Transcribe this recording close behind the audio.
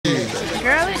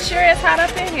Girl, it sure is hot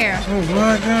up in here. Oh,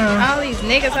 God, damn. All these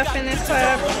niggas up in this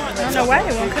club. I don't know why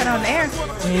they won't cut on the air.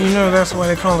 You know that's why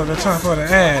they call it the top of the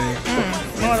attic.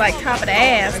 More like top of the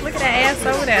ass. Look at that ass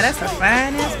over there. That's a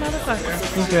fine ass motherfucker.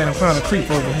 Look at him trying to creep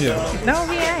over here. No,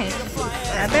 he ain't.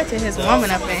 I bet you his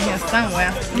woman up in here somewhere.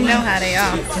 You know how they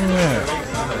are. Yeah.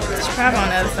 She's probably on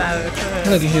the other side of the club.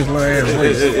 Look at his little ass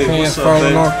waist. Pants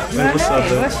falling off. Well, what's up,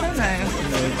 what's your name?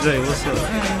 Jay, what's up?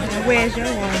 Where's your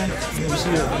woman? We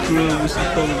see at the crib, we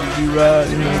supposed to be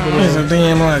riding, you know. He's a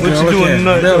damn like what girl. you doing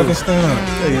tonight, Look though? at stand.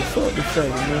 Hey, fuck the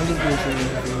faggot, man. This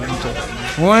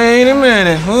bitch. Wait a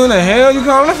minute. Who the hell you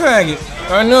calling a faggot?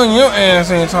 I know your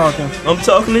ass ain't talking. I'm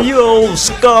talking to you, old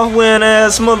scarf wearing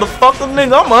ass motherfucker,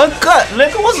 nigga. I'm uncut,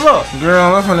 nigga. What's up?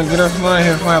 Girl, I'm finna get up right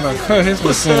here before I cut his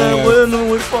What's machine. up? Well,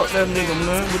 no, fuck that nigga,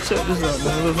 man. But check this out,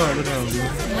 man. Let's hold it down, dude.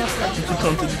 You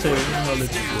come to the table. I'll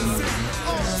let you.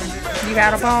 You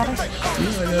got a bottle? Yeah,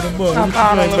 I got a bottle. A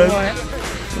bottle of what?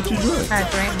 What you drink? I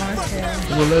drink Martell.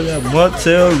 Well, I got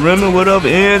Martell, Remy, whatever,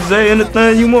 NJ,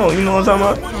 anything you want. You know what I'm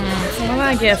talking about? Well,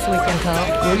 I guess we can talk.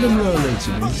 Well, let me let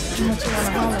you, man. What you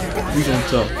wanna holler about? We gonna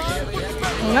talk.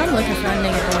 Well, I'm looking for a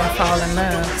nigga that wanna fall in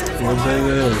love. Well, baby,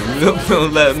 you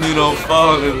don't let me don't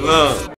fall in love.